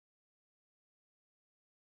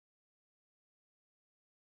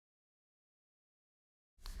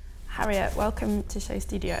Harriet, welcome to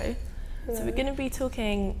SHOWstudio. Hello. So we're going to be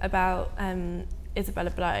talking about Isabella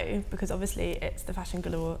because obviously it's the Fashion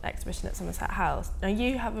Galore exhibition at Somerset House. Now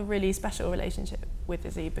you have a really special relationship with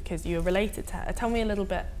Izzy because you're related to her. Tell me a little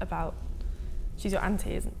bit about, she's your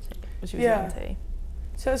auntie, isn't she? Well, she was your auntie.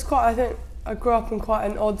 So it's quite, I think I grew up in quite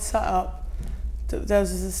an odd setup. There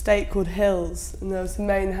was this estate called Hills, and there was the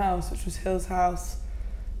main house, which was Hills House,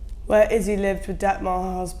 where Izzy lived with Detmar,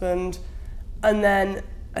 her husband. And then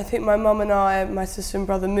I think my mum and I, my sister and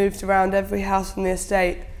brother, moved around every house on the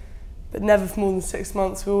estate, but never for more than 6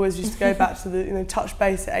 months. We always used to go back to the, touch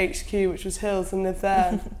base at HQ, which was Hills, and live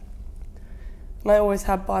there. And I always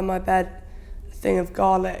had by my bed a thing of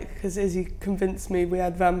garlic, because Izzy convinced me we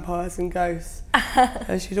had vampires and ghosts.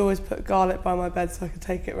 So she'd always put garlic by my bed so I could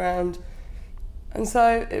take it round. And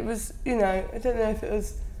so it was, I don't know if it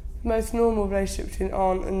was the most normal relationship between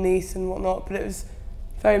aunt and niece and whatnot, but it was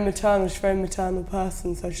very maternal. She's a very maternal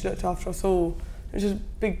person, so she looked after us all. It was just a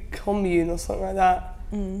big commune or something like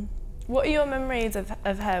that. Mm. What are your memories of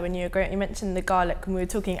her when you were growing up? You mentioned the garlic, and we were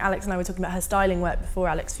talking, Alex and I were talking about her styling work before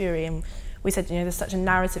Alex Fury, and we said, there's such a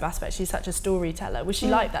narrative aspect, she's such a storyteller. Was she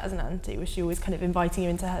like that as an auntie? Was she always kind of inviting you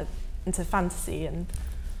into fantasy? And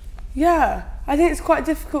yeah, I think it's quite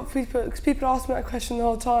difficult for people, because people ask me that question the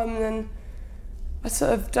whole time, and then I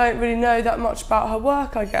sort of don't really know that much about her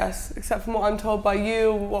work, I guess, except from what I'm told by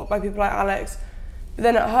you or by people like Alex. But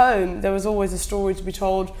then at home, there was always a story to be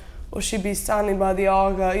told, or she'd be standing by the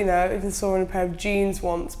Arga, even saw her in a pair of jeans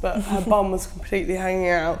once, but her bum was completely hanging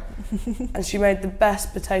out. And she made the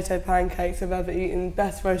best potato pancakes I've ever eaten,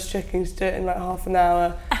 best roast chicken, she did it in like half an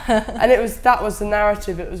hour. And that was the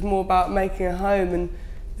narrative. It was more about making a home, and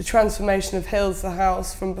the transformation of Hills, the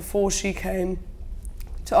house, from before she came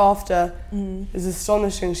to after is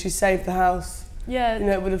astonishing. She saved the house. Yeah.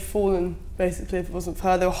 It would have fallen basically if it wasn't for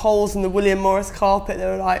her. There were holes in the William Morris carpet.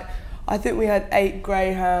 There were like, I think we had 8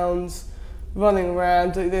 greyhounds running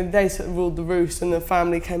around. They sort of ruled the roost, and the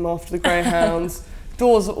family came after the greyhounds.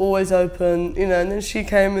 Doors were always open, and then she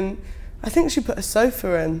came, and I think she put a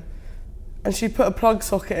sofa in, and she put a plug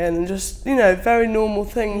socket in, and just, very normal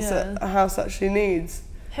things that a house actually needs.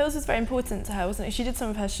 Hills was very important to her, wasn't it? She did some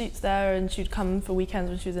of her shoots there, and she'd come for weekends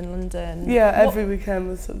when she was in London. Yeah, every weekend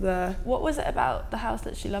was up there. What was it about the house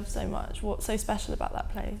that she loved so much? What's so special about that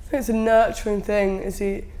place? I think it's a nurturing thing.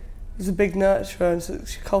 Izzy was a big nurturer, and so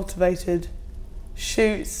she cultivated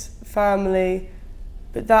shoots, family,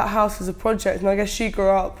 but that house was a project, and I guess she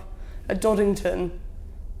grew up at Doddington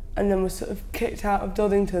and then was sort of kicked out of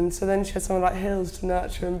Doddington, so then she had someone like Hills to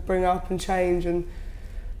nurture and bring up and change, and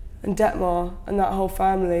Detmar and that whole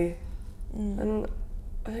family. And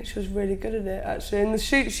I think she was really good at it, actually. And the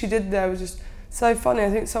shoot she did there was just so funny.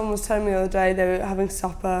 I think someone was telling me the other day they were having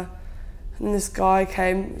supper, and this guy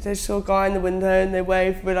came, they saw a guy in the window and they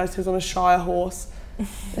waved, realised he was on a Shire horse.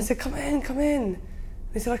 They said, come in, come in.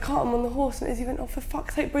 They said, I can't, I'm on the horse. And Izzy went, oh, for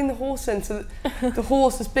fuck's sake, bring the horse in. So the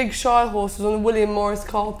horse, this big Shire horse, was on the William Morris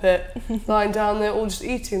carpet, lying down there, all just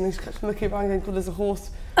eating. They just kept looking around going, God, there's a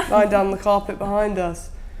horse lying down on the carpet behind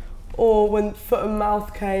us. Or when Foot and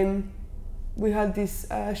Mouth came, we had these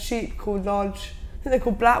sheep called large, I think they're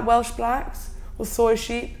called black Welsh blacks, or soy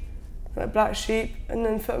sheep, like black sheep. And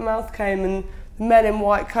then Foot and Mouth came, and the men in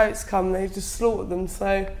white coats come, they just slaughtered them.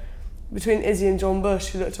 So between Izzy and John Bush,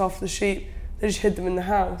 who looked after the sheep, they just hid them in the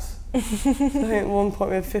house. So I think at one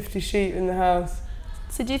point we had 50 sheep in the house.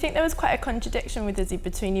 So do you think there was quite a contradiction with Izzy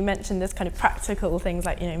between, you mentioned this kind of practical things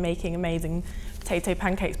like, making amazing potato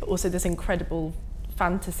pancakes, but also this incredible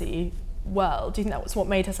fantasy world? Do you think that was what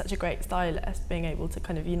made her such a great stylist, being able to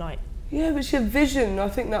kind of unite? Yeah, but she had vision. I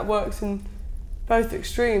think that works in both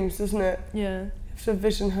extremes, doesn't it? Yeah. You have to have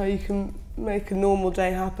vision how you can make a normal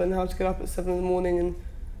day happen, how to get up at 7 in the morning and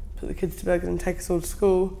put the kids to bed and take us all to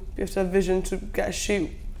school. You have to have vision to get a shoot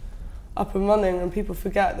up and running, and people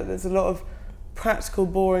forget that there's a lot of practical,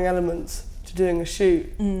 boring elements to doing a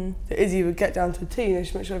shoot. That Izzy would get down to a T.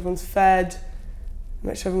 She'd make sure everyone's fed,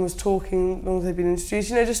 make sure everyone was talking as long as they'd been introduced,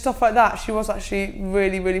 just stuff like that. She was actually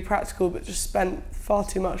really, really practical, but just spent far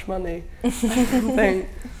too much money, I think.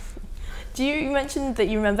 You mentioned that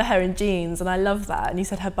you remember her in jeans, and I love that, and you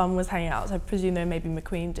said her bum was hanging out, so I presume they were maybe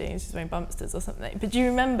McQueen jeans, she's wearing bumpsters or something. But do you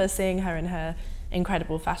remember seeing her in her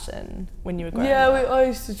incredible fashion when you were growing up? Yeah, I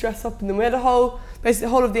used to dress up in them. We had basically the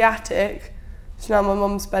whole of the attic, so now my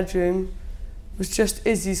mum's bedroom, was just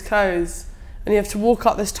Izzy's clothes. And you have to walk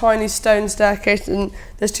up this tiny stone staircase, and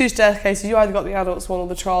there's 2 staircases. You either got the adults one or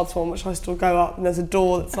the child's one, which I still go up, and there's a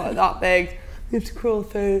door that's like that big. You have to crawl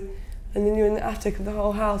through, and then you're in the attic of the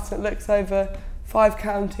whole house, and it looks over 5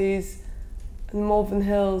 counties and Malvern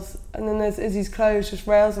Hills, and then there's Izzy's clothes, just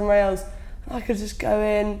rails and rails. And I could just go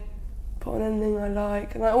in put on anything I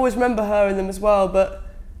like. And I always remember her in them as well, but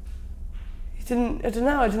I don't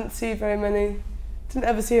know, I didn't see very many. Didn't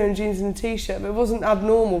ever see her in jeans and a t-shirt, but it wasn't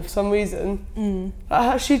abnormal for some reason.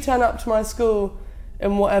 Like, she'd turn up to my school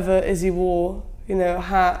in whatever Izzy wore, you know, a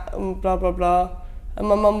hat and blah, blah, blah. And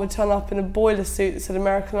my mum would turn up in a boiler suit that said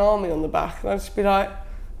American Army on the back, and I'd just be like,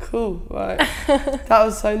 cool, right. That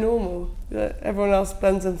was so normal. Everyone else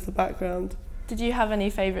blends into the background. Did you have any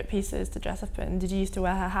favourite pieces to dress up in? Did you used to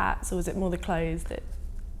wear her hats, or was it more the clothes that...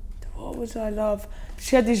 What would I love?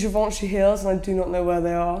 She had these Givenchy heels, and I do not know where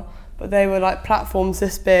they are, but they were like platforms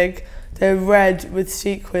this big. They were red with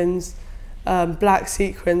sequins, black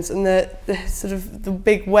sequins, and the sort of the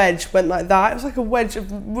big wedge went like that. It was like a wedge of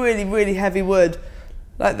really, really heavy wood,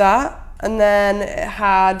 like that. And then it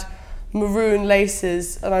had maroon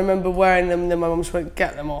laces, and I remember wearing them, and then my mum just went,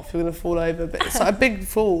 get them off, you're going to fall over. But it's like a big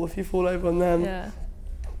fall if you fall over on them. Yeah.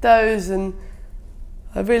 Those, and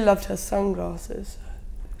I really loved her sunglasses,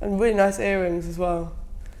 and really nice earrings as well.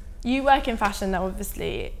 You work in fashion now,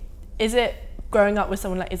 obviously. Is it, growing up with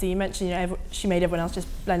someone like Izzy, you mentioned, you know, she made everyone else just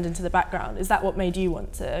blend into the background. Is that what made you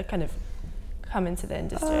want to kind of come into the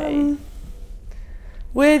industry?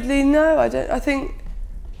 Weirdly, no, I don't. I think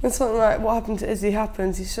when something like what happened to Izzy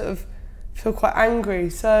happens, you sort of feel quite angry.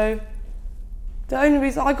 So the only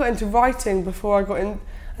reason I got into writing before I got in,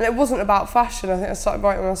 and it wasn't about fashion. I think I started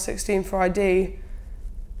writing when I was 16 for ID,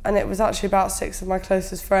 and it was actually about 6 of my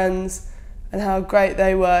closest friends and how great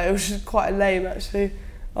they were. It was just quite a lame, actually,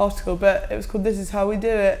 article, but it was called This Is How We Do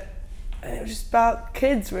It, and it was just about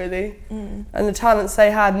kids, really, and the talents they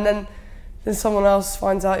had. And then someone else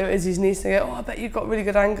finds out you're Izzy's niece, and they go, oh, I bet you've got a really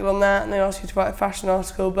good angle on that, and they ask you to write a fashion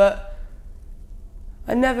article. But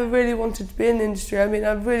I never really wanted to be in the industry. I mean,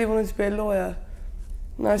 I really wanted to be a lawyer,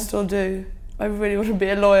 and I still do. I really want to be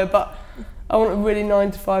a lawyer, but I want a really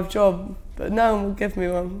 9-to-5 job, but no one will give me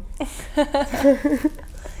one.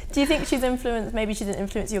 Do you think she's influenced, maybe she didn't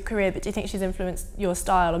influence your career, but do you think she's influenced your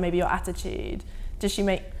style or maybe your attitude? Does she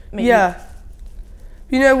make yeah.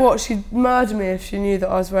 You know what, she'd murder me if she knew that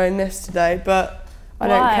I was wearing this today, but I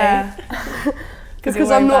don't care.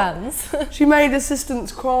 Because I'm not. Vans. She made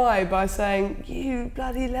assistants cry by saying, you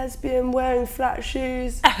bloody lesbian wearing flat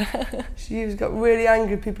shoes. She got really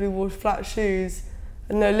angry at people who wore flat shoes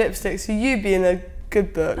and no lipstick, so you'd be in a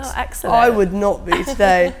good books. Oh, excellent. I would not be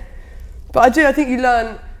today. But I think you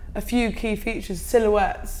learn a few key features.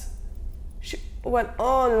 Silhouettes. She went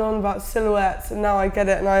on and on about silhouettes, and now I get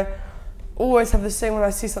it. And I always have this thing when I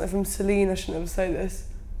see something from Celine, I shouldn't ever say this,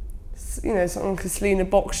 you know, something like a Celine, a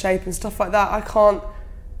box shape and stuff like that. I can't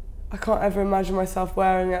ever imagine myself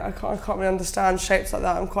wearing it. I can't really understand shapes like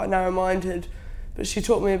that. I'm quite narrow-minded. But she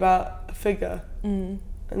taught me about a figure. And,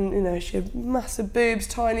 you know, she had massive boobs,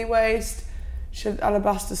 tiny waist, she had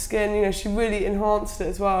alabaster skin, you know, she really enhanced it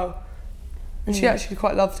as well. And she actually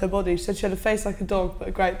quite loved her body. She said she had a face like a dog, but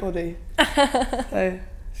a great body. So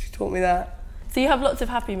she taught me that. So you have lots of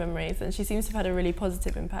happy memories, and she seems to have had a really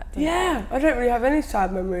positive impact on you. I don't really have any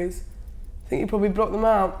sad memories. I think you probably blocked them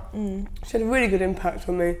out. She had a really good impact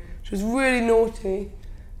on me. She was really naughty.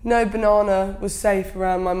 No banana was safe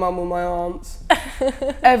around my mum or my aunts.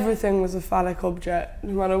 Everything was a phallic object,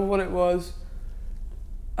 no matter what it was.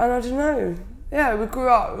 And I don't know. Yeah, we grew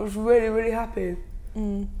up. I was really, really happy.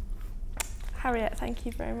 Harriet, thank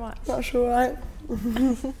you very much. That's all right.